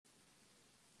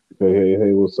Hey,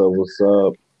 what's up? What's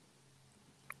up?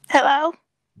 Hello.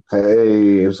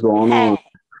 Hey, what's going on?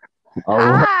 Hey. All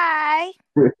right. Hi.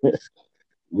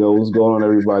 Yo, what's going on,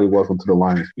 everybody? Welcome to the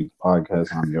Lion Speaks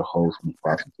podcast. I'm your host,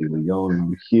 Mufasa T. Leon, and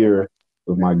I'm here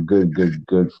with my good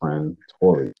friend,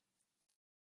 Tori.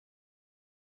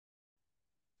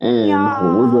 And what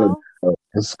we're going Y'all. to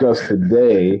discuss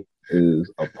today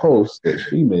is a post that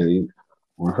she made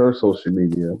on her social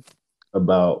media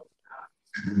about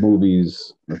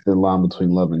movies, The Thin Line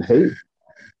Between Love and Hate,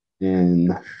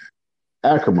 and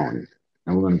Acrimony.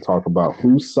 And we're going to talk about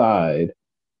whose side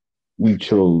we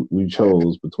chose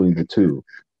between the two.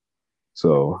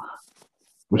 So,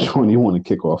 which one do you want to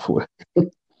kick off with?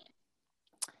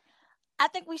 I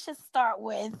think we should start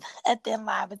with a thin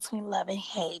line between love and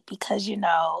hate because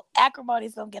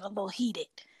acrimony's gonna get a little heated.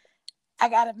 I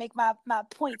gotta make my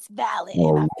points valid, and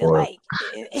Oh I feel Lord, like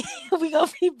we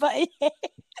gonna be butting.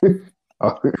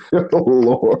 oh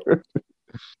Lord.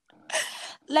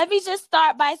 Let me just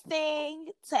start by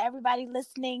saying to everybody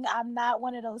listening, I'm not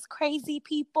one of those crazy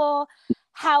people.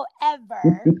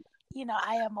 However,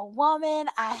 I am a woman.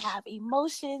 I have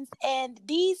emotions, and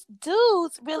these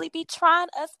dudes really be trying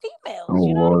us Oh females.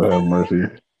 You know what Lord, I'm have saying?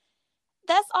 mercy.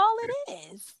 That's all it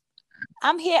is.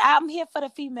 I'm here. I'm here for the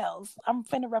females. I'm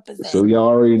finna So represent. y'all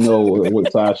already know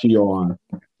what side she on.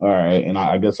 All right, and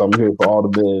I guess I'm here for all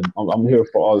the men. I'm here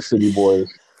for all the city boys.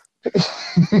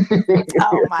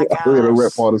 Oh my We're gonna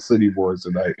rep gosh. all the city boys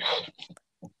tonight.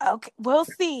 Okay, we'll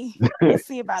see. We'll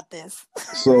see about this.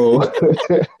 So,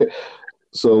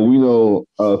 so we know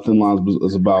Thin Lines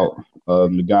is about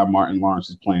the guy Martin Lawrence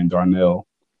is playing Darnell,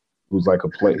 who's like a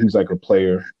play. He's like a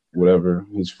player, whatever.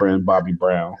 His friend Bobby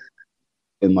Brown,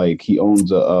 and like he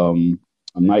owns a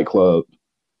nightclub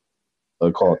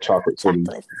called Chocolate City.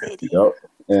 Chocolate City. Yep.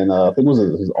 And I think it was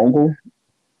his uncle.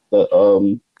 That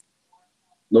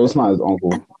no, it's not his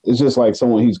uncle. It's just like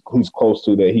someone he's close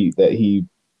to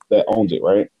that owns it,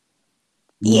 right?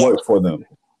 He Yes. works for them.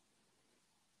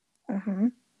 Mm-hmm.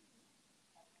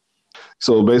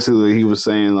 So basically, he was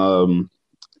saying,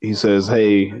 he says,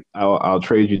 "Hey, I'll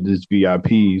trade you these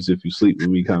VIPs if you sleep with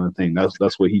me," kind of thing. That's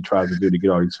what he tries to do to get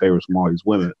all these favors from all these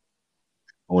women,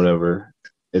 or whatever.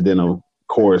 And then of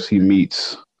course he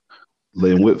meets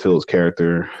Lynn Whitfield's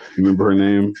character. You remember her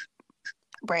name?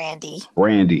 Brandy.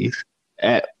 Brandy.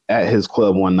 At his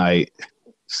club one night,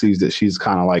 sees that she's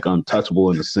kind of like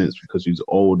untouchable in a sense because she's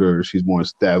older, she's more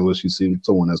established, she seems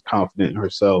someone that's confident in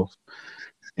herself,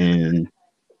 and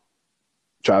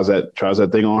tries that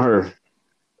thing on her.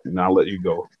 And I'll let you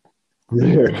go.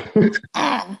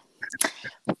 Mm.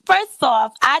 First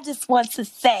off, I just want to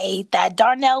say that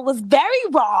Darnell was very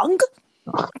wrong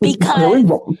Very because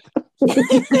wrong.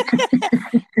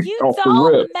 you Off the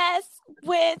don't rip. mess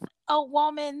with a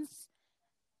woman's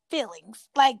feelings.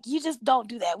 Like, you just don't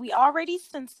do that. We already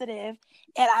sensitive,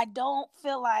 and I don't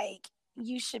feel like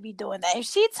you should be doing that. If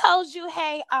she tells you,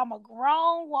 hey, I'm a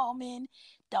grown woman,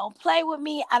 don't play with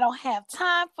me, I don't have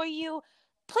time for you,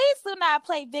 please do not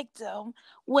play victim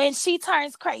when she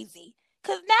turns crazy.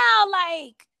 Because now,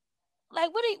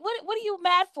 what are you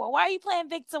mad for? Why are you playing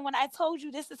victim when I told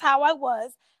you this is how I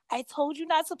was? I told you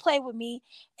not to play with me,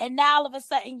 and now all of a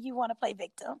sudden you want to play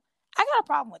victim. I got a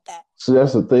problem with that. So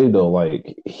that's the thing though,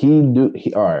 like he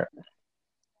all right.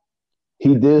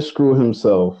 He did screw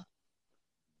himself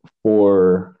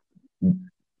for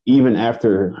even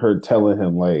after her telling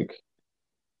him like,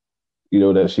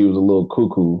 that she was a little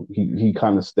cuckoo, he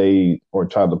kind of stayed or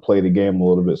tried to play the game a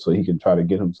little bit so he could try to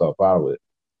get himself out of it.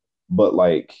 But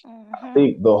like, I Mm-hmm.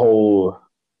 think the whole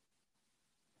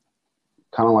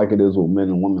kind of like it is with men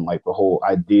and women, like the whole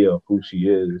idea of who she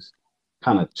is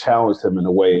kind of challenged him in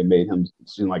a way and made him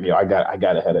seem like, I got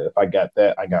ahead of it. If I got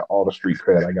that, I got all the street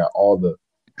cred, I got all the,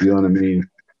 you know what I mean?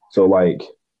 So like,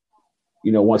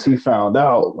 once he found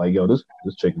out, like, yo, this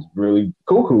chick is really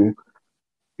cuckoo,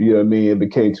 you know what I mean? It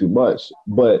became too much.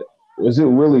 But was it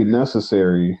really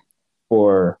necessary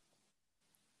for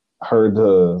her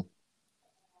to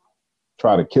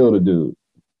try to kill the dude?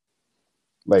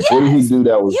 Like, what did he Yes, do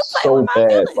that was you play with so my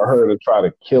bad for feelings. her to try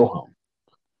to kill him?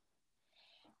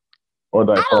 Or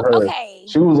like I for don't. her, Okay.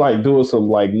 she was like doing some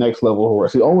like next level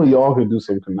harassing. See, only y'all could do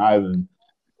some conniving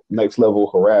next level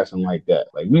harassing like that.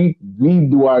 Like we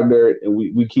do our dirt and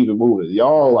we keep it moving.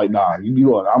 Y'all like, nah,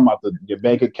 I'm about to your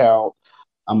bank account.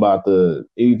 I'm about to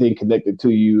anything connected to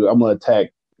you. I'm gonna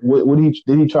attack. What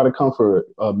did he try to come for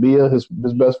Mia, his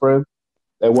best friend,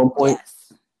 at one point?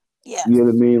 Yes. Yes. You know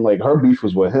what I mean? Like her beef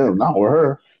was with him, not with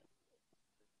her.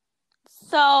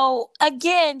 So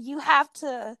again, you have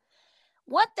to.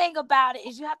 One thing about it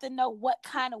is you have to know what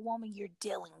kind of woman you're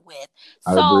dealing with.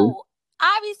 I agree. So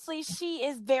obviously she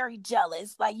is very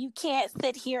jealous. Like, you can't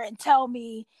sit here and tell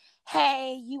me,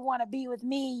 hey, you want to be with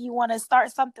me, you want to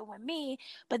start something with me,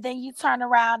 but then you turn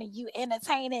around and you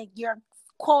entertaining your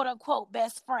quote unquote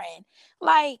best friend.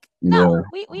 Like, Yeah. no,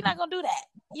 we not gonna do that.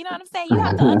 You know what I'm saying? You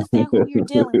have to understand who you're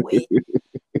dealing with.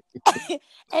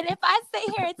 And if I sit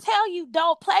here and tell you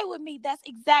don't play with me, that's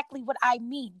exactly what I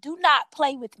mean. Do not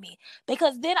play with me,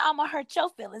 because then I'm gonna hurt your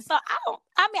feelings. So I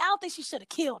don't think she should have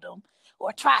killed him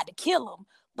or tried to kill him,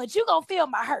 but you gonna feel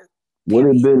my hurt.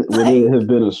 Period. Would it have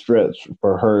been a stretch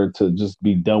for her to just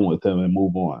be done with him and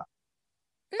move on?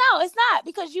 No, it's not,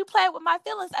 because you played with my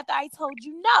feelings after I told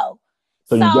you no.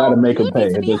 So you got to So make you him need pay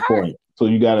to at be this hurt. point. So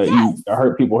you got to Yes.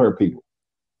 hurt people. Hurt people.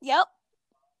 Yep.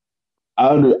 I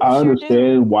Sure do.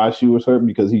 understand why she was hurt,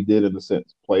 because he did, in a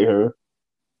sense, play her.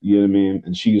 You know what I mean?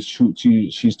 And she's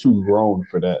too grown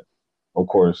for that. Of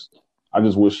course, I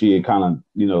just wish she had kind of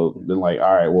been like,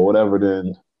 all right, well, whatever.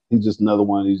 Then he's just another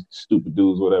one of these stupid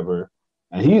dudes, whatever.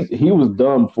 And he was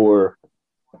dumb for.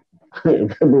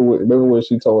 Remember when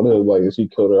she told him like she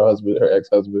killed her ex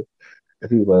husband,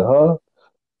 and he was like, huh?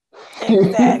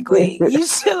 Exactly. You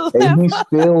should And have. he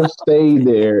still stayed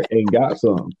there and got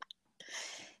some.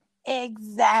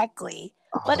 Exactly.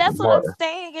 I was But like, that's what I'm boy,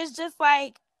 saying. It's just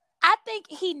like, I think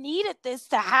he needed this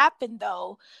to happen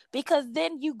though, because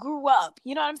then you grew up.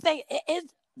 You know what I'm saying?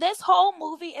 This whole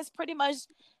movie is pretty much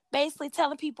basically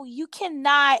telling people you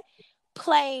cannot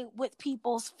play with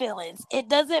people's feelings. It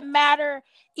doesn't matter.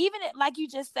 Even like you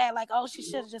just said, like, oh, she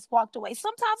should have just walked away.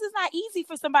 Sometimes it's not easy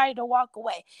for somebody to walk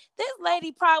away. This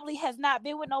lady probably has not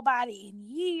been with nobody in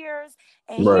years,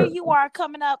 and here right. you are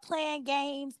coming up playing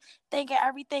games, thinking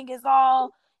everything is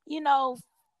all, you know,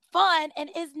 fun, and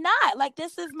it's not. Like,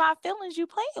 this is my feelings you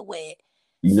playing with.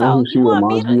 You know So who you she want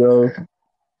me reminds me to of?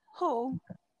 who?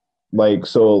 Like,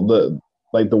 so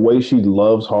the way she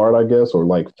loves hard, I guess, or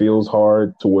like feels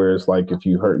hard, to where it's like, if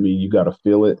you hurt me, you got to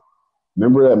feel it.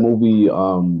 Remember that movie,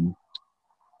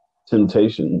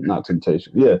 Temptation? Not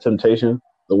Temptation. Yeah, Temptation.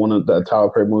 The one of that Tyler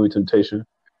Perry movie, Temptation,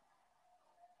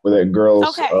 where that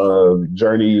girl's Okay.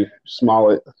 Journey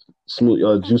Smollett,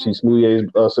 Juicy Mhm.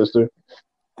 Smouille's sister.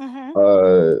 Mhm.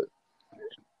 Uh,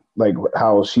 like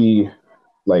how she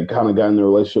like kind of got in a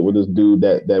relationship with this dude,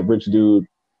 that rich dude,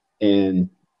 and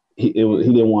he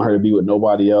didn't want her to be with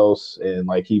nobody else, and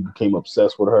like he became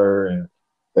obsessed with her and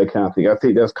that kind of thing. I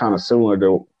think that's kind of similar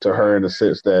to her, in the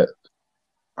sense that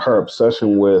her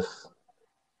obsession with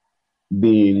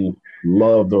being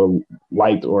loved or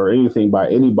liked or anything by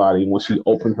anybody, when she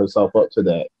opened herself up to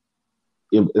that,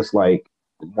 it's like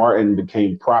Martin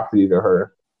became property to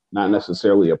her, not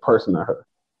necessarily a person to her,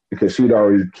 because she'd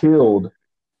already killed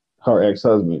her ex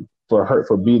husband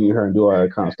for beating her and doing all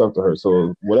that kind of stuff to her.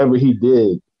 So whatever he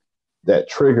did that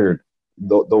triggered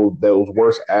those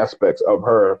worst aspects of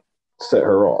her set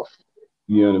her off.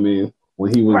 You know what I mean?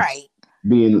 When he was Right.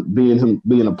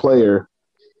 being a player,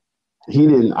 he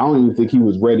didn't. I don't even think he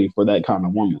was ready for that kind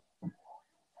of woman.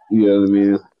 You know what I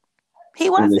mean? He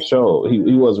And it wasn't. showed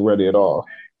he wasn't ready at all.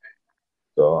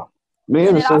 So, man, in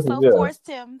And a it sense, also yeah, forced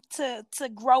him to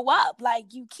grow up.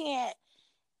 Like, you can't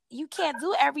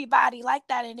do everybody like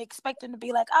that and expect him to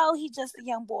be like, oh, he's just a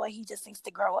young boy, he just needs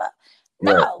to grow up.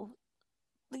 right, No,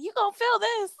 you gonna feel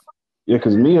this. yeah,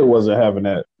 because Mia wasn't having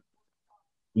that.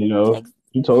 You know, Ex-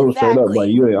 she told him straight up, like,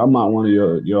 exactly. I'm not one of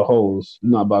your hoes.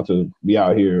 I'm not about to be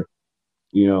out here.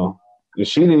 You know, and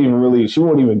she didn't even really, she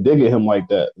won't even dig at him like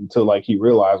that until like he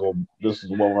realized, well, this is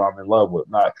the woman I'm in love with,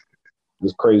 not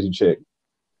this crazy chick.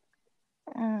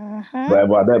 Mm-hmm. But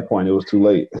by that point, it was too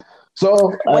late.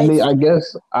 So, I Wait, mean, I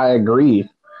guess I agree.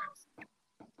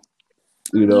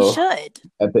 You you know, should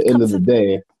at the end come of the to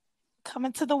day,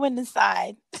 into the winning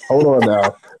side. hold on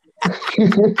now.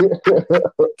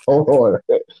 Hold on.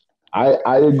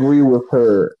 I agree with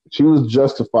her. She was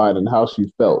justified in how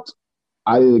she felt.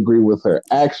 I didn't agree with her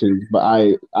actions, but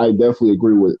I definitely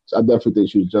agree with. I definitely think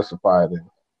she was justified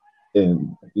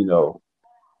in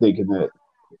thinking that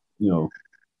you know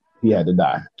he had to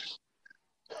die.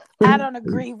 I don't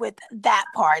agree with that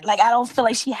part. Like, I don't feel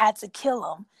like she had to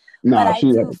kill him, but No, I she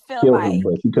had do to feel kill him, like,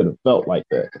 but she could have felt like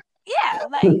that. yeah,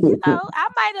 like, I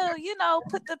might have,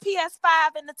 put the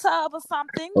PS5 in the tub or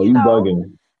something. Oh, you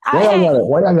bugging? I hey,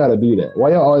 Why y'all gotta do that? Why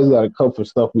y'all always gotta come for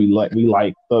stuff we like? We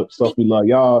like stuff be, we love.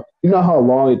 Y'all, you know how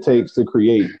long it takes to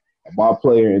create a ball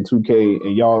player in 2K,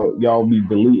 and y'all be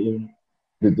deleting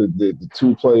the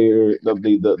two player,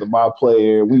 the ball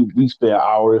player. We spend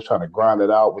hours trying to grind it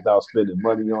out without spending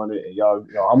money on it, and I'm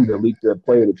gonna delete that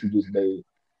player that you just made.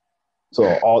 So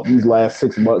all these last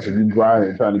 6 months of you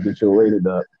grinding trying to get your rated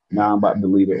up, now I'm about to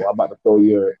delete it. Or I'm about to throw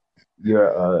your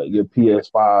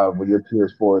PS5 or your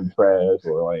PS4 in the trash,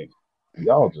 or like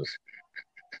y'all just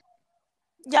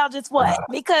Y'all just what?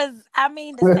 Because I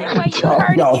mean, the same way you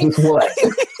heard y'all it. just what?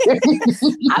 I'm just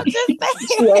See how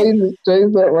saying. you just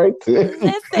changed that right there?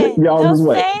 Listen, Y'all the just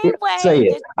what? same Say way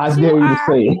it. that I you dare you to are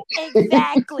say it.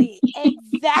 exactly.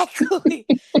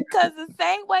 Because the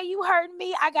same way you hurt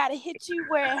me, I gotta hit you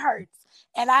where it hurts.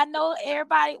 And I know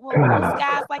everybody, well, most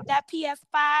guys like that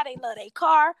PS5, they love their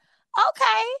car.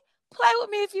 Okay, play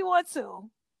with me if you want to.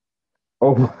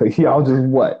 Oh, y'all just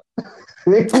what?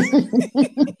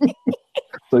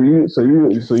 So you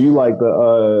like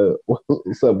the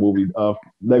what's up movie?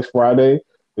 Next Friday,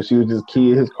 but she was just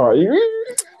keying his car. Damn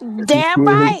Keying his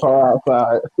right. car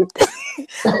outside.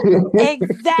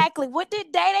 Exactly. What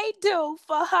did Day do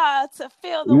for her to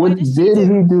feel the way What that she did he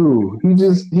do? do?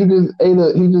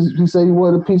 He said he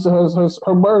wanted a piece of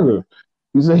her burger.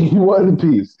 He said he wanted a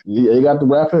piece. He got the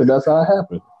wrapper. That's how it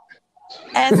happened.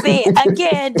 And see,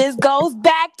 again, this goes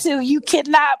back to you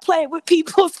cannot play with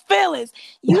people's feelings.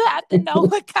 You have to know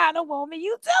what kind of woman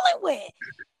you dealing with.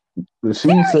 But she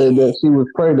said that she was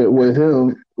pregnant with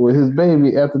him, with his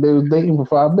baby, after they was dating for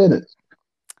 5 minutes.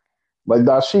 Like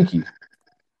Dashiki.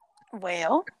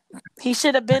 Well, he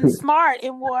should have been smart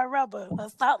and wore a rubber or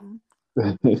something.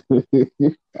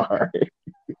 All right.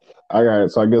 All right.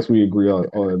 So I guess we agree on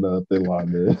a thin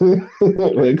line there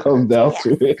when it comes down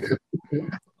to it.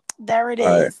 There it All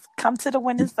right. is. Come to the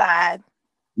winning side.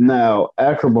 Now,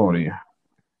 Acrimony.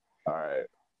 All right.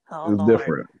 Oh, It's Lord.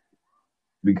 different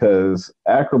because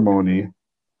Acrimony,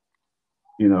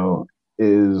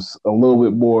 is a little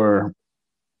bit more,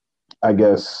 I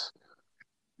guess,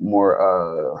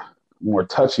 more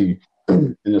touchy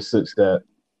in the sense that,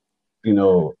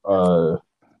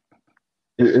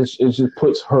 it just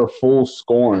puts her full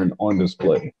scorn on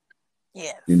display.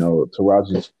 Yes.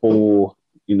 Taraji's full.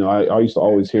 I used to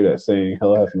always hear that saying,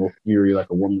 "Hell has no fury like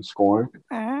a woman scorned."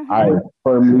 Mm-hmm. I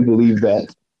firmly believe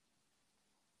that.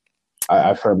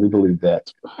 I firmly believe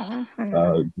that.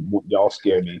 Mm-hmm. Y'all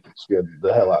scared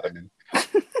the hell out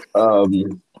of me.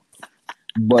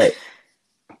 But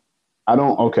I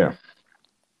don't. Okay,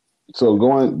 so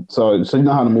you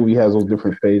know how the movie has those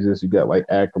different phases. You got like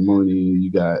Acrimony,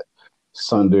 you got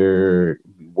Sunder,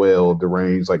 Well,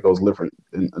 Deranged, like those different.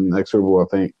 In Inexorable, I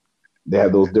think they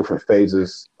have those different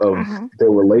phases of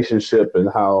their relationship and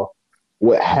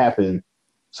what happened.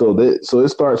 So it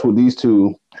starts with these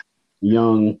two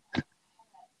young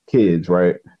kids,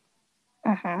 right?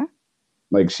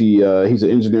 Like he's an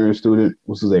engineering student.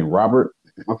 What's his name? Robert,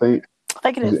 I think. I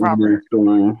think it He's is an Robert.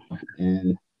 Student,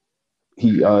 and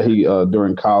he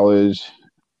during college,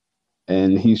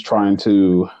 and he's trying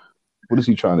to. What is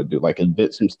he trying to do? Like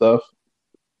invent some stuff.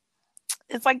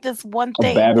 It's like this one A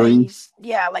thing battery.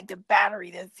 like the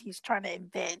battery that he's trying to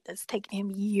invent that's taking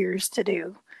him years to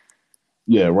do.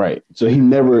 Yeah, right. So he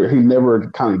never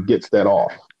kind of gets that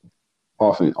off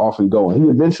and going. He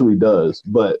eventually does,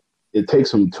 but it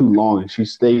takes him too long, and she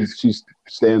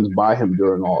stands by him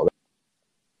during all that.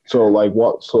 So like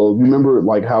what? So remember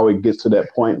like how it gets to that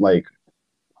point, like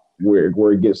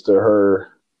where it gets to her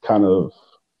kind of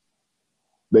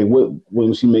like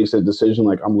when she makes that decision,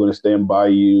 like I'm going to stand by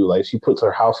you. Like she puts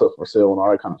her house up for sale and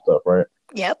all that kind of stuff, right?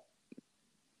 Yep.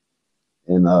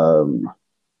 And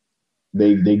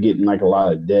they get in like a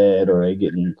lot of debt, or they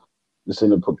get in just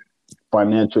in a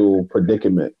financial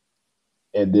predicament,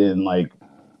 and then like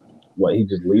he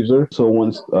just leaves her. So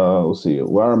once let's see,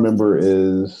 what I remember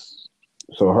is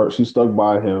she stuck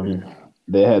by him.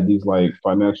 They had these like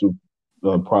financial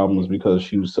problems because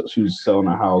she was selling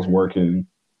her house, working,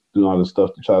 doing all this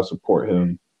stuff to try to support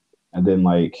him, and then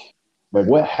like what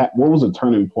was a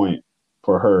turning point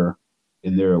for her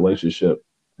in their relationship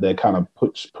that kind of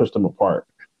pushed them apart?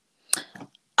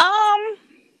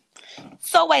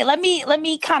 So wait, let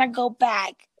me kind of go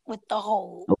back with the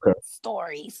whole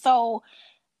story. So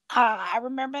I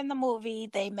remember in the movie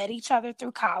they met each other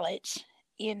through college.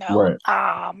 Right.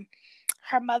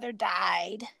 Her mother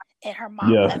died, and her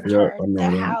mom left her the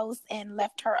house and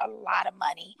left her a lot of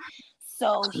money.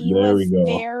 So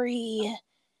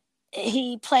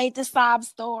he played the sob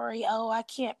story. Oh, I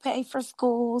can't pay for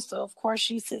school. So, of course,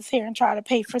 she sits here and try to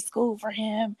pay for school for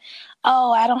him.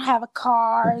 Oh, I don't have a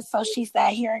car. So she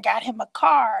sat here and got him a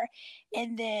car.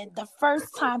 And then the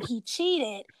first time he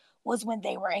cheated was when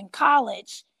they were in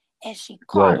college, and she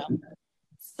caught him.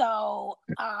 So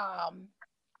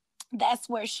that's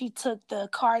where she took the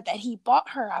car that he bought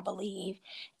her, I believe,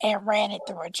 and ran it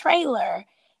through a trailer.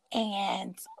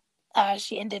 And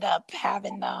she ended up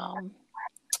having...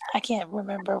 I can't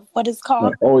remember what it's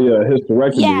called. Oh yeah,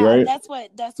 hysterectomy, right? That's what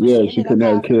she ended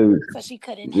up having. So she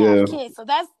couldn't have kids. So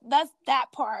that's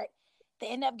that part. They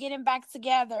end up getting back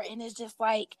together, and it's just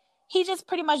like he just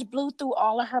pretty much blew through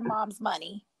all of her mom's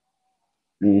money.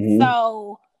 Mm-hmm.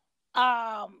 So,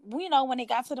 when it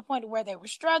got to the point where they were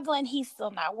struggling, he's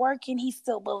still not working. He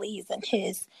still believes in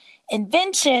his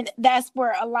invention. That's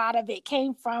where a lot of it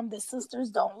came from. The sisters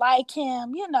don't like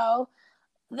him.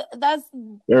 That's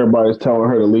Everybody's telling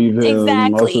her to leave him.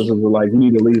 Exactly. Most sisters were like, "You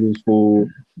need to leave this fool."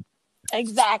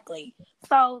 Exactly.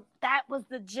 So that was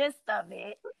the gist of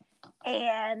it.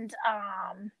 And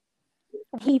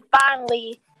he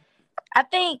finally, I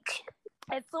think,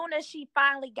 as soon as she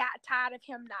finally got tired of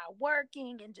him not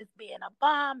working and just being a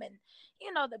bum, and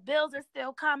the bills are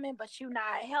still coming, but you're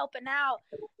not helping out,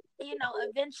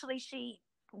 eventually she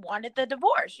wanted the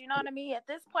divorce. You know what I mean? At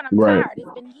this point, I'm tired.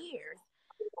 It's been years.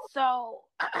 So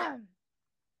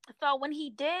when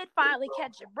he did finally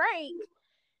catch a break,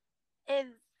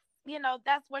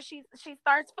 that's where she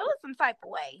starts feeling some type of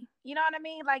way. You know what I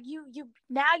mean? Like you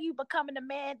now you becoming the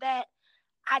man that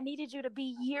I needed you to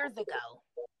be years ago.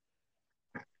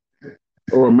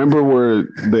 Remember where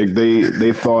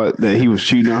they thought that he was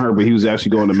cheating on her, but he was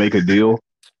actually going to make a deal,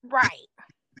 right?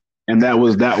 And that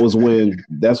was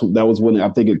when I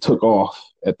think it took off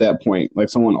at that point. Like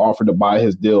someone offered to buy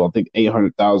his deal. I think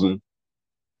 800,000.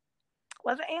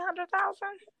 Was it 800,000?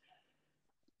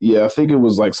 Yeah, I think it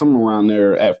was like something around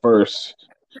there at first,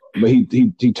 but he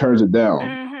turns it down.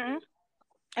 Mm-hmm.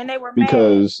 And they were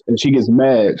mad. And she gets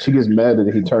mad. She gets mad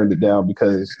that he turned it down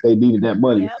because they needed that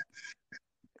money. Yep.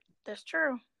 That's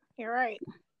true. You're right.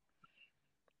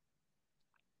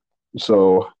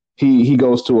 So he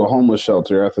goes to a homeless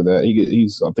shelter after that.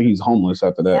 I think he's homeless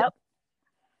after that. Yep.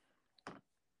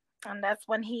 And that's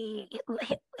when he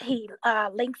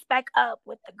links back up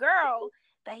with the girl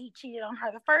that he cheated on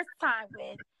her the first time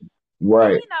with.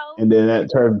 Right. And then that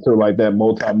turned into like that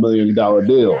multi-million-dollar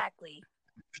deal. Exactly.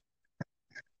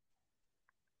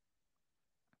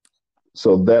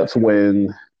 So that's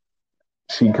when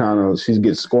she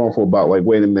gets scornful about, like,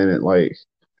 wait a minute, like,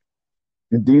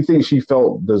 do you think she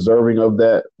felt deserving of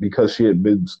that because she had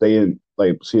been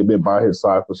by his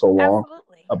side for so long?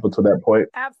 Absolutely. Up until that point?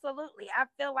 Absolutely. I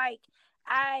feel like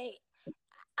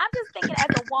I'm just thinking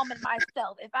as a woman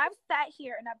myself, if I've sat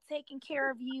here and I've taken care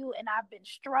of you and I've been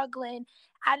struggling,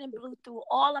 I done blew through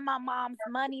all of my mom's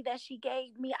money that she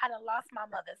gave me. I done lost my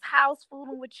mother's house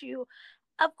fooling with you.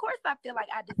 Of course, I feel like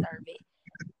I deserve it.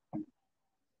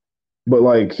 But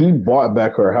like he bought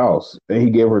back her house and he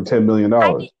gave her $10 million.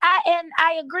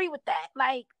 I agree with that.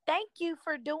 Like, thank you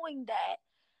for doing that.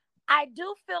 I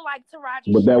do feel like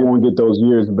Taraji, but that won't get those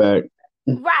years back.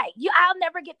 Right. I'll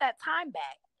never get that time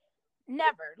back.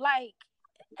 Never. Like,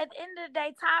 at the end of the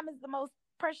day, time is the most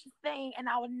precious thing, and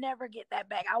I will never get that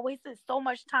back. I wasted so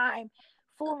much time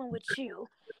fooling with you.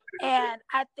 And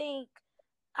I think,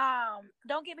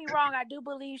 don't get me wrong, I do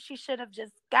believe she should have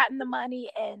just gotten the money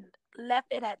and left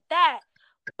it at that.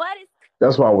 But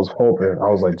that's what I was hoping. I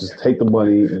was like, just take the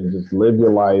money and just live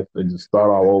your life and just start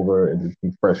all over and just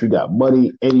be fresh. You got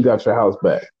money and you got your house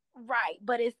back. Right.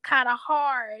 But it's kind of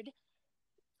hard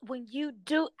when you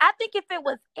do. I think if it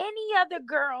was any other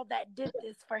girl that did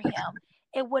this for him,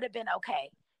 it would have been okay.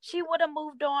 She would have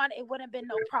moved on. It wouldn't have been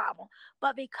no problem.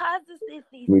 But because it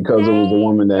was the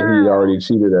woman that he already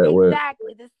cheated with.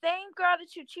 Exactly. The same girl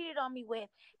that you cheated on me with.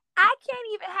 I can't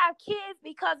even have kids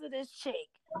because of this chick.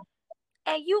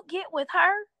 And you get with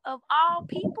her, of all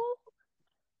people,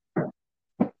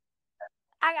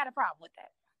 I got a problem with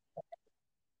that.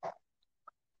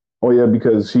 Oh, yeah,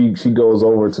 because she goes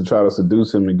over to try to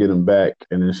seduce him and get him back.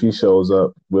 And then she shows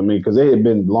up with me because they had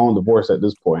been long divorced at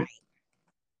this point.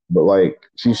 But, like,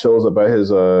 she shows up at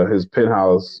his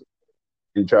penthouse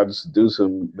and tried to seduce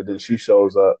him. But then she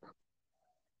shows up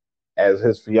as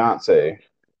his fiance.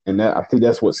 And I think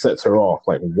that's what sets her off.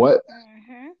 Like, what?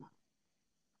 Mm-hmm.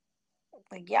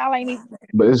 Like, y'all ain't even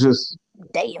but it's just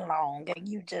dating long, and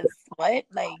you just what?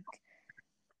 Like,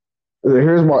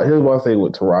 here's my thing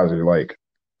with Taraji. Like,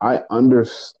 I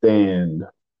understand,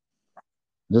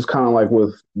 just kind of like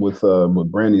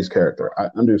with Brandy's character. I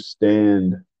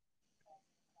understand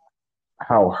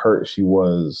how hurt she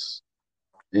was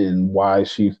and why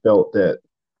she felt that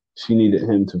she needed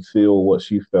him to feel what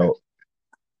she felt.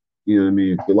 You know what I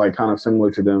mean? Like, kind of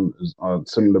similar to them,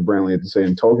 similar to Brandy at the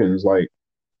same token. Is like,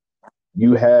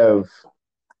 you have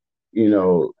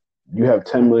 $10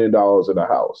 million in a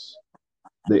house.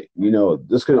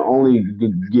 This can only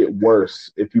get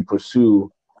worse if you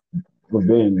pursue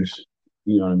revenge.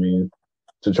 You know what I mean?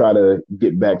 To try to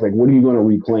get back. Like, what are you going to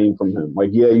reclaim from him? Like,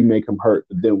 yeah, you make him hurt,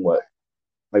 but then what?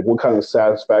 Like, what kind of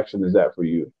satisfaction is that for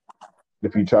you?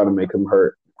 If you try to make him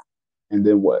hurt, and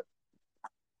then what?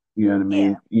 You know what I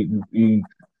mean? Yeah. You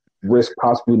risk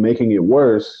possibly making it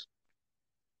worse.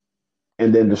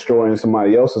 and then destroying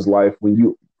somebody else's life when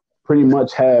you pretty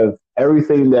much have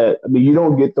everything that, I mean, you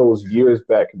don't get those years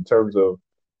back in terms of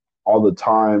all the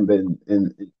time and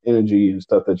energy and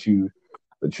stuff that you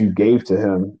gave to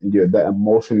him, and your that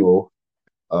emotional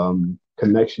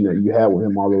connection that you had with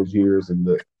him all those years, and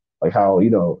the like how,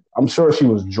 I'm sure she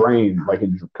was drained, like it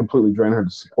completely drained her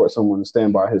to support someone and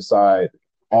stand by his side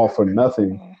all for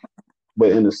nothing.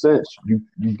 But in a sense, you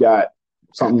got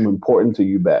something important to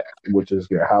you back, which is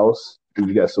your house, and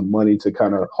you got some money to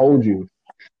kind of hold you.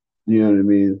 You know what I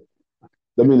mean?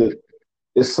 I mean,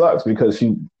 it sucks because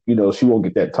she won't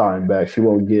get that time back. She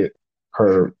won't get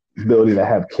her ability to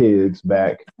have kids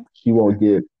back. She won't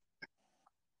get.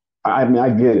 I mean, I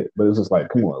get it, but it's just like,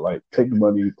 come on, like take the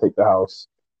money, take the house,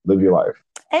 live your life.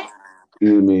 You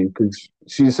know what I mean? Because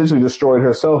she essentially destroyed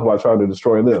herself by trying to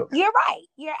destroy them. You're right.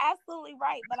 You're absolutely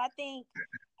right. But I think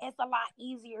it's a lot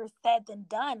easier said than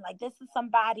done. Like, this is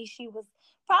somebody, she was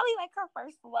probably like her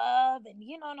first love, and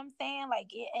you know what I'm saying?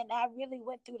 Like, and I really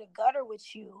went through the gutter with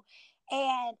you.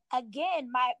 And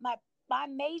again, my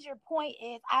major point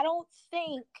is, I don't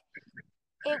think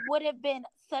it would have been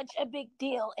such a big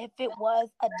deal if it was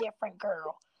a different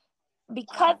girl.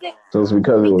 Because it was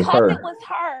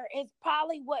her is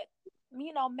probably what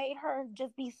made her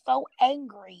just be so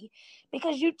angry,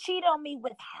 because you cheat on me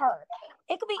with her.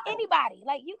 It could be anybody.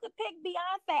 Like, you could pick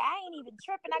Beyonce. I ain't even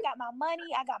tripping. I got my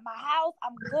money. I got my house.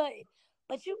 I'm good.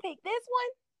 But you pick this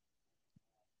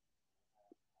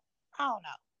one? I don't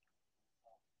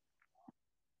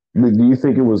know. Do you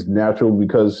think it was natural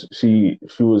because she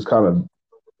kind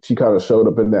of showed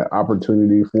up in that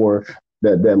opportunity for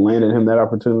that landed him that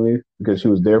opportunity because she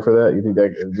was there for that? You think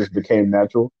that it just became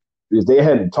natural? Because they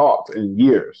hadn't talked in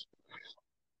years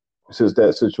since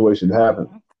that situation happened.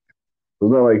 It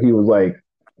was not like he was like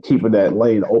keeping that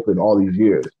lane open all these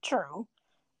years. True.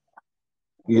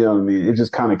 You know what I mean? It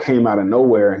just kind of came out of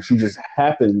nowhere, and she just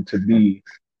happened to be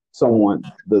someone,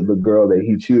 the girl that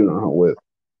he cheated on her with.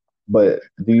 But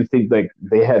do you think like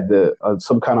they had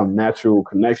some kind of natural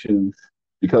connection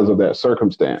because of that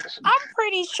circumstance? I'm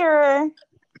pretty sure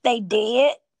they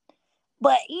did.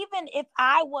 But even if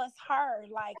I was her,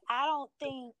 like, I don't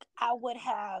think I would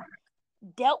have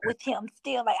dealt with him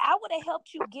still. Like, I would have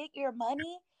helped you get your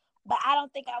money, but I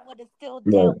don't think I would have still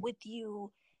dealt with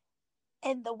you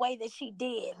in the way that she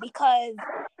did, because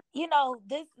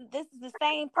this is the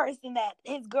same person that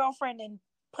his girlfriend and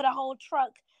put a whole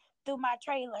truck through my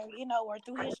trailer, or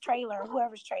through his trailer,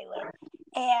 whoever's trailer,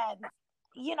 and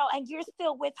and you're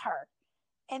still with her,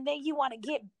 and then you want to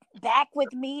get back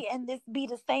with me and this be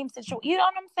the same situation. You know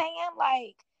what I'm saying?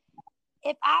 Like,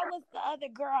 if I was the other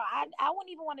girl, I wouldn't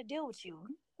even want to deal with you.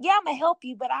 Yeah, I'm gonna help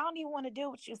you, but I don't even want to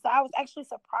deal with you. So I was actually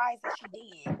surprised that she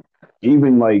did.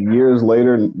 Even like years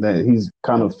later, that he's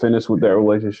kind of finished with that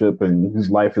relationship and his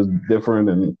life is different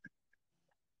and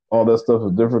all that stuff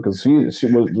is different, because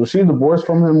was she divorced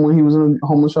from him when he was in a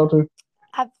homeless shelter?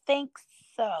 I think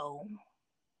so.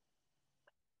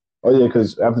 Oh yeah,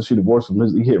 because after she divorced him,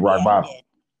 he hit rock bottom.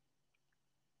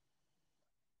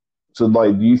 So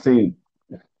like, do you think?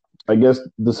 I guess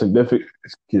the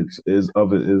significance is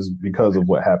because of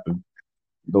what happened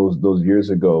those years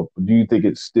ago. Do you think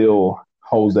it still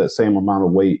holds that same amount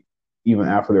of weight even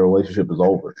after their relationship is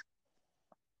over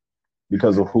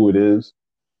because of who it is?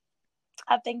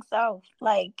 I think so.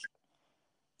 Like,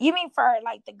 you mean for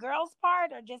like the girls'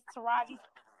 part or just Taraji?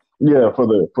 Yeah, for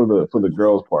the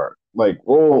girls' part. Like,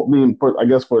 well, I mean, I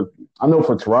know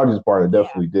for Taraji's part, it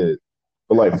definitely did.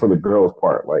 But like for the girls'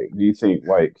 part, like, do you think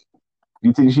Taraji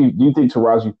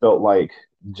felt like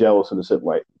jealous in the sense,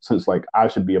 like, since like I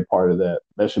should be a part of that?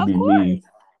 That should be me,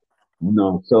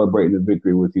 celebrating the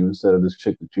victory with you instead of this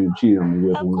chick that you cheated on me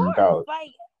with when we were in college.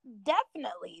 Like,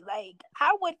 definitely. Like,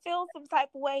 I would feel some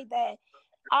type of way that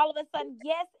all of a sudden,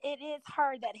 yes, it is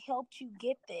her that helped you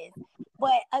get this.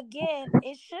 But again,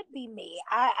 it should be me.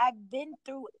 I've been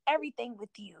through everything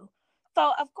with you.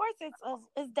 So, of course, it's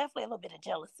definitely a little bit of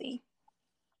jealousy.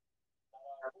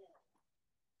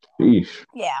 Sheesh.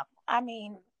 Yeah. I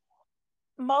mean,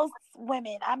 most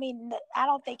women, I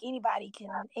don't think any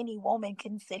woman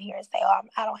can sit here and say, oh,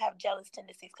 I don't have jealous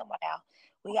tendencies. Come on now.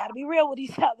 We got to be real with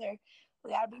each other. We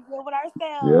got to be real with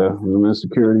ourselves. Yeah, women's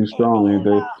insecurity is strong, ain't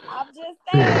they? I'm just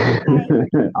saying.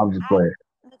 Like, I'm just playing.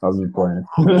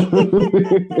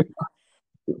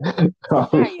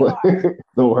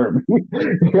 Don't hurt me.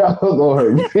 Don't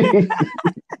hurt me.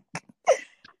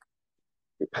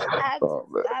 I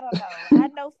don't know. I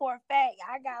know for a fact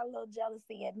I got a little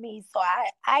jealousy in me, so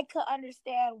I could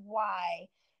understand why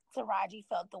Taraji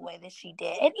felt the way that she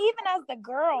did. And even as the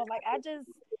girl, like,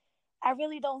 I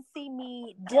really don't see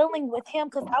me dealing with him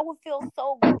because I would feel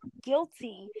so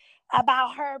guilty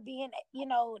about her being,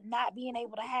 not being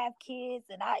able to have kids,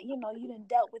 and you done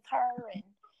dealt with her, and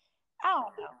I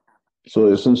don't know. So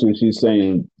essentially, she's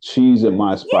saying she's in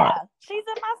my spot. Yeah, she's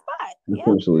in my spot.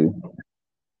 Essentially,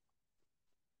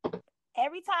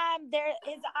 every time there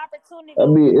is an opportunity. I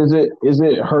mean, is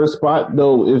it her spot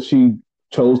though if she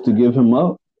chose to give him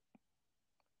up?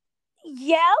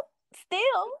 Yeah,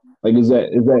 still. Like, is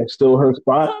that still her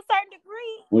spot? To a certain degree.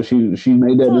 When she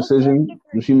made that decision,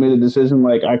 when she made a decision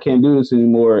like I can't do this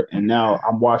anymore, and now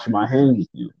I'm washing my hands with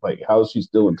you. Like, how is she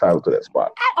still entitled to that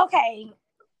spot? Okay,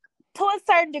 to a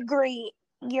certain degree,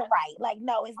 you're right. Like,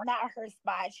 no, it's not her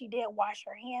spot. She did wash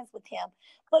her hands with him,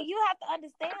 but you have to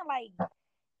understand, like,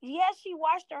 yes, she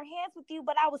washed her hands with you,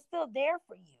 but I was still there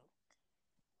for you.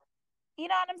 You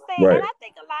know what I'm saying? Right. And I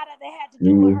think a lot of it had to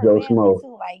do with her family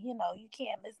too. Like, you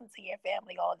can't listen to your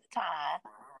family all the time.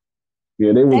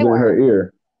 Yeah, they was in her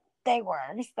ear. They were.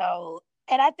 So,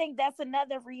 and I think that's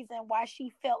another reason why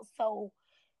she felt so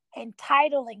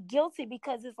entitled and guilty,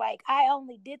 because it's like, I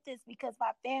only did this because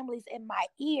my family's in my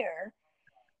ear.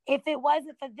 If it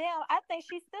wasn't for them, I think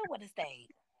she still would have stayed.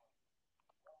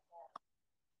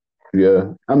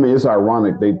 Yeah, I mean, it's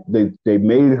ironic. They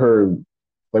made her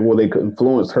like, well, they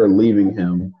influenced her leaving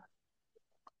him,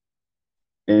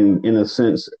 and in a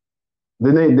sense,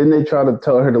 didn't they try to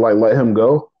tell her to like let him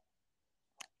go?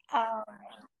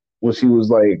 When she was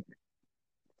like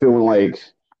feeling like,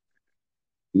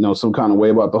 some kind of way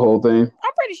about the whole thing.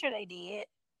 I'm pretty sure they did.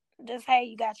 Just, hey,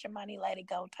 you got your money, let it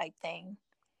go type thing.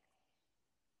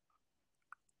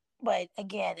 But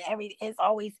again, it's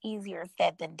always easier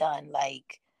said than done.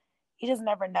 Like, you just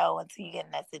never know until you get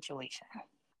in that situation.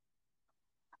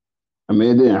 I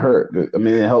mean, it didn't hurt. I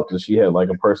mean, it helped that she had like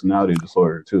a personality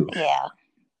disorder too. Yeah.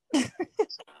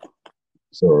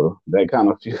 So that kind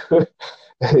of,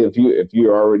 if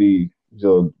you already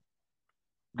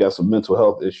got some mental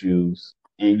health issues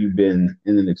and you've been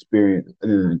in an experience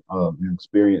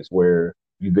where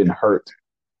you've been hurt,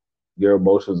 your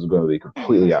emotions are going to be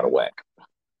completely out of whack,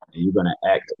 and you're going to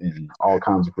act in all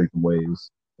kinds of freaking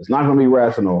ways. It's not going to be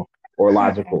rational or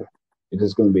logical. It's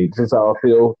just going to be, this is how I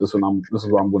feel. This is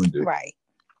what I'm going to do. Right.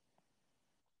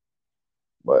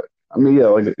 But I mean,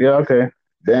 okay.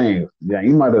 Dang,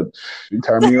 you might have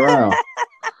turned me around.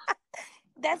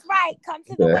 That's right. Come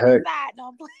to the women's side.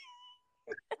 Don't play.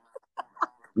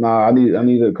 Nah, I need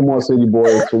to come on, city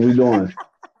boys. What we doing?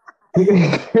 What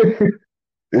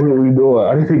are we doing?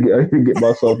 I need to get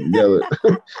myself together.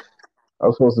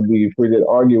 I'm supposed to be free to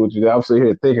argue with you. I'm sitting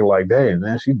here thinking like, dang,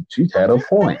 man, she had a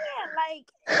point. Like,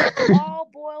 it all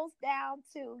boils down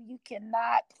to, you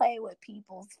cannot play with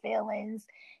people's feelings.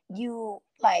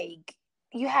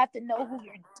 You have to know who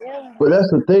you're dealing with. But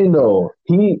that's the thing, though.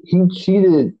 He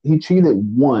cheated. He cheated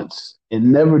once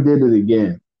and never did it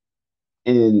again.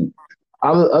 And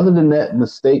other than that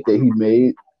mistake that he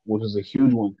made, which was a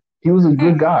huge one, he was a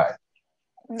good guy.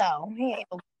 No, he ain't.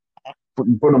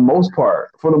 For the most part,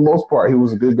 he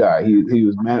was a good guy. He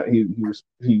was mad. He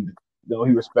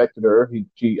respected her.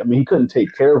 He couldn't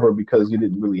take care of her because he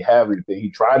didn't really have anything. He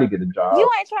tried to get a job. You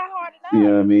ain't try hard enough. You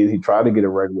know what I mean? He tried to get a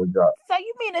regular job. So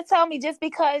you mean to tell me just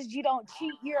because you don't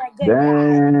cheat, you're a good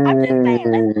guy? I'm just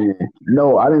saying.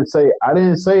 No, I didn't say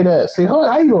that. See,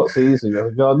 how you don't see this?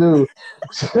 Y'all do.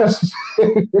 I'm just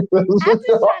trying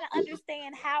to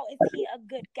understand, how is he a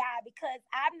good guy, because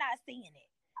I'm not seeing it.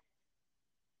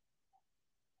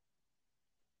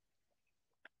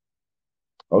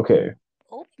 Okay.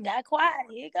 Oh, got quiet.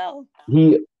 Here you go.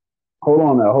 Hold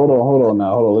on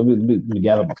now. Let me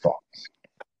gather my thoughts.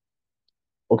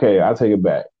 Okay, I'll take it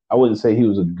back. I wouldn't say he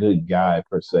was a good guy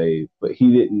per se, but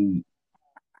he didn't.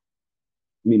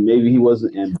 I mean, maybe he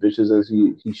wasn't ambitious as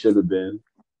he should have been.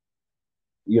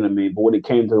 You know what I mean? But when it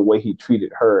came to the way he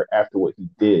treated her after what he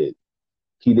did,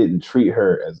 he didn't treat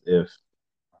her as if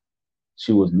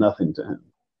she was nothing to him.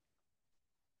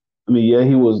 I mean, yeah,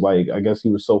 he was like, I guess he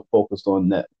was so focused on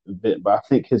that bit, but I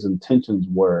think his intentions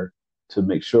were to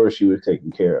make sure she was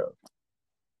taken care of.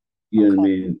 You know what I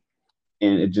mean?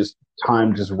 And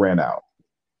time just ran out.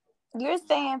 You're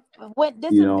saying what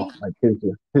this like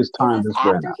his time just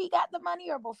ran out. After he got the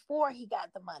money or before he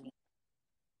got the money?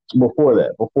 Before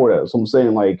that. So I'm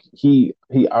saying, like, he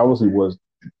obviously was,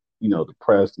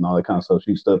 depressed and all that kind of stuff.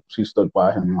 She stuck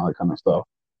by him and all that kind of stuff.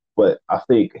 But I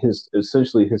think his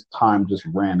time just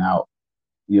ran out.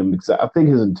 Because I think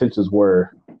his intentions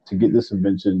were to get this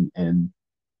invention and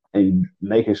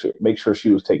make sure she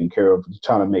was taken care of,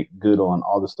 trying to make good on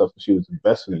all the stuff that she was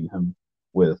investing in him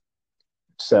with,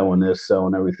 selling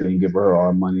everything, give her all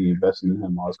our money, investing in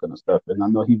him, all this kind of stuff. And I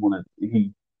know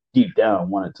he deep down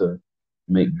wanted to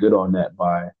make good on that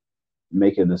by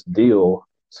making this deal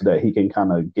so that he can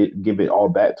kind of give it all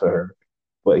back to her.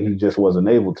 But he just wasn't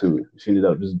able to. She ended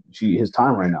up his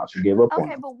time ran out. She gave up on him.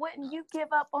 Okay, but wouldn't you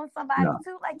give up on somebody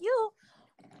too? Like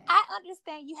I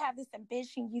understand you have this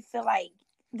ambition. You feel like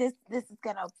this is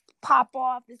gonna pop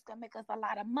off. This is gonna make us a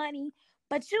lot of money.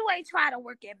 But you ain't trying to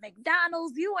work at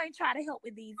McDonald's. You ain't trying to help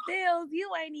with these bills.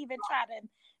 You ain't even trying to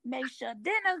make sure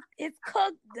dinner is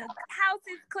cooked, the house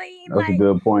is clean. That's a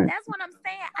good point. That's what I'm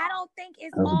saying. I don't think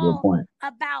it's all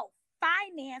about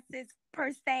finances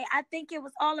per se. I think it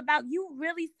was all about you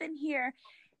really sitting here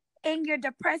in your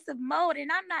depressive mode.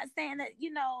 And I'm not saying that,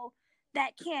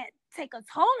 that can't take a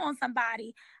toll on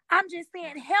somebody. I'm just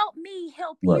saying, help me,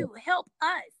 help you, help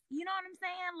us. You know what I'm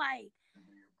saying? Like,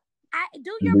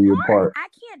 do your part. I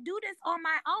can't do this on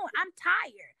my own. I'm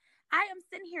tired. I am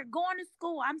sitting here going to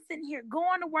school. I'm sitting here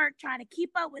going to work, trying to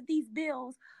keep up with these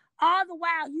bills. All the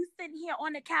while, you sitting here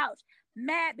on the couch,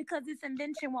 mad because this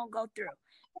invention won't go through.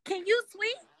 Can you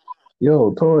sweet?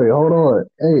 Yo, Tori, hold on.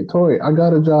 Hey, Tori, I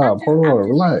got a job. Hold on,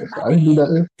 relax. I didn't do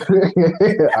that.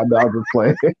 I know, I'm just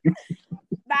playing.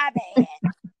 My bad.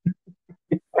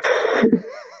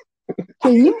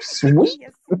 Can you sweet? Can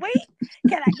you sweet?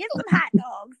 Can I get some hot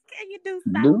dogs? Can you do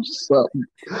something? Do something.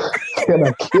 Can I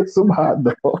get some hot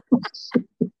dogs?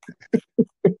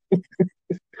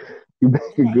 You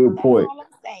make a good point.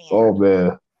 Oh,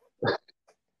 man.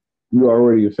 You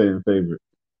already a fan favorite.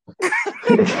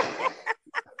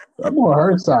 I'm on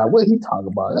her side. What he talking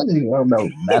about? That nigga don't know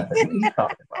nothing. What he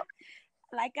talking about?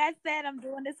 Like I said, I'm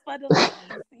doing this for the ladies,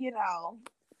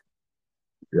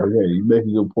 Okay, you make a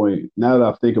good point. Now that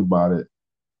I think about it,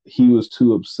 he was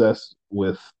too obsessed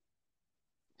with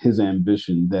his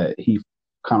ambition that he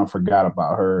kind of forgot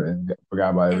about her and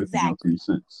forgot about everything else in a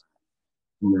sense.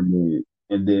 You know what I mean?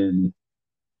 And then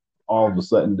all of a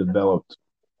sudden developed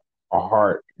a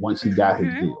heart once he got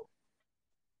his deal.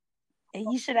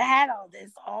 And you should have had all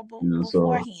this all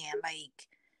beforehand. Like,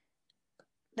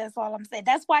 that's all I'm saying.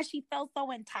 That's why she felt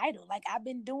so entitled. Like, I've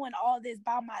been doing all this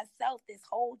by myself this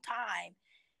whole time.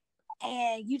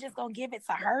 And you just gonna give it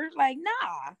to her? Like,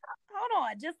 nah. Hold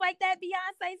on. Just like that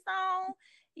Beyonce song,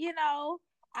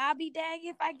 I'll be dang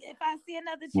if I see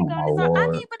another chick on this song. I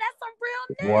mean, but that's some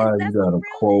realness.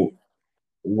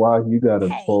 Why you gotta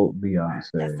quote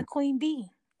Beyonce? That's the Queen Bee.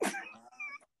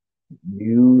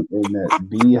 You in that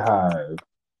beehive.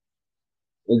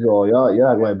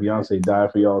 Y'all act like Beyonce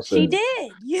died for y'all. She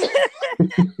did.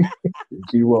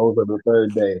 She rose on the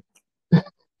third day.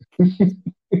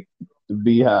 The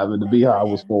beehive, and the beehive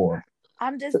was formed.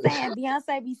 I'm just saying,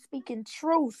 Beyonce be speaking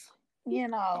truth,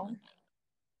 Oh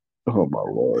my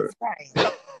Lord. That's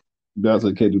right.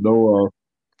 Beyonce can't do no wrong.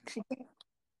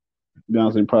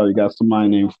 Beyonce probably got somebody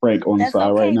named Frank on the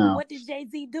side right now. What did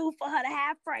Jay-Z do for her to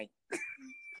have Frank?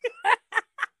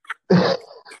 That's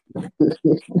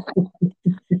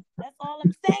all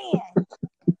I'm saying.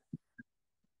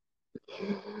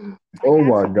 Oh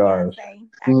my gosh.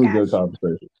 This is a good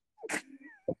conversation.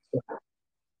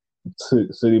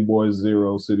 City Boys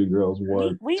 0, City Girls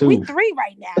 1. We 3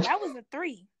 right now. That was a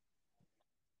 3.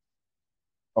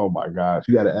 Oh my gosh.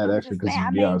 You got to add extra because I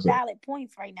made valid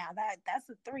points right now. That's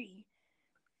a 3.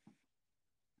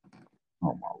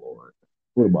 Oh my Lord.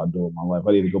 What am I doing in my life?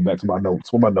 I need to go back to my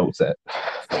notes. Where my notes at?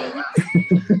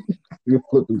 You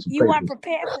flip through some papers. Weren't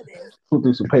prepared for this. Flip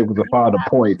through some papers to find a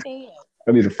point. Prepared.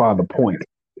 I need to find a point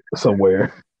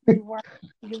somewhere. You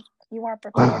weren't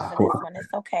prepared for this one.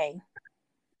 It's okay.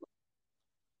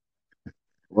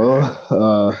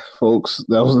 Well, folks,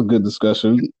 that was a good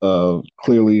discussion.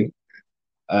 Clearly,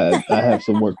 I have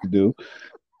some work to do.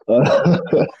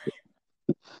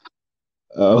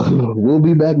 We'll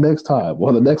be back next time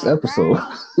on the next episode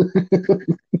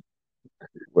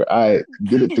where I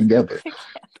get it together.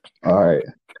 All right.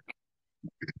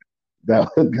 That's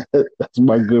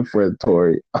my good friend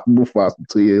Tori. I'm Mufasa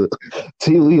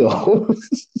T. Leo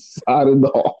signing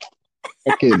off.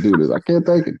 I can't do this. I can't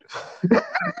take it.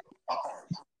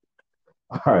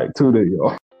 All right, tune in,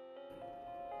 y'all.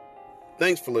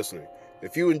 Thanks for listening.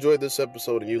 If you enjoyed this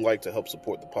episode and you'd like to help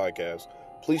support the podcast,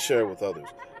 please share it with others.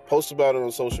 Post about it on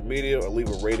social media or leave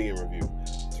a rating and review.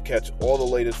 To catch all the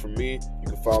latest from me, you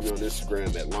can follow me on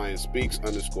Instagram at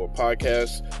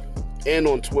lionspeaks_podcast and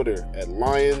on Twitter at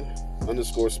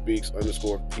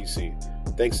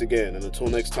lion_speaks_PC. Thanks again, and until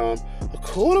next time,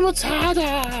 Hakuna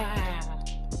Matata!